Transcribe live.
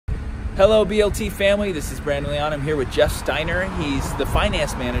Hello BLT family, this is Brandon Leon. I'm here with Jeff Steiner. He's the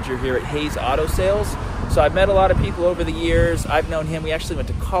finance manager here at Hayes Auto Sales. So I've met a lot of people over the years. I've known him, we actually went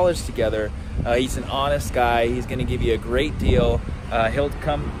to college together. He's an honest guy. He's gonna give you a great deal. He'll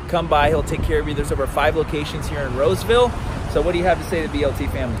come by, he'll take care of you. There's over 5 locations here in Roseville. So what do you have to say to the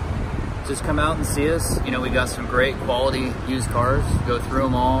BLT family? Just come out and see us. You know, we got some great quality used cars. Go through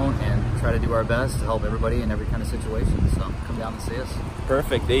them all and try to do our best to help everybody in every kind of situation. So come down and see us.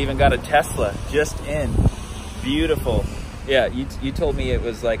 Perfect. They even got a Tesla just in. Beautiful. Yeah, you told me it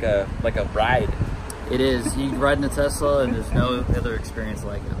was like a ride. It is. You ride in a Tesla and there's no other experience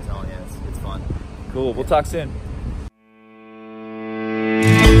like it. I'm telling you, it's fun. Cool. We'll talk soon.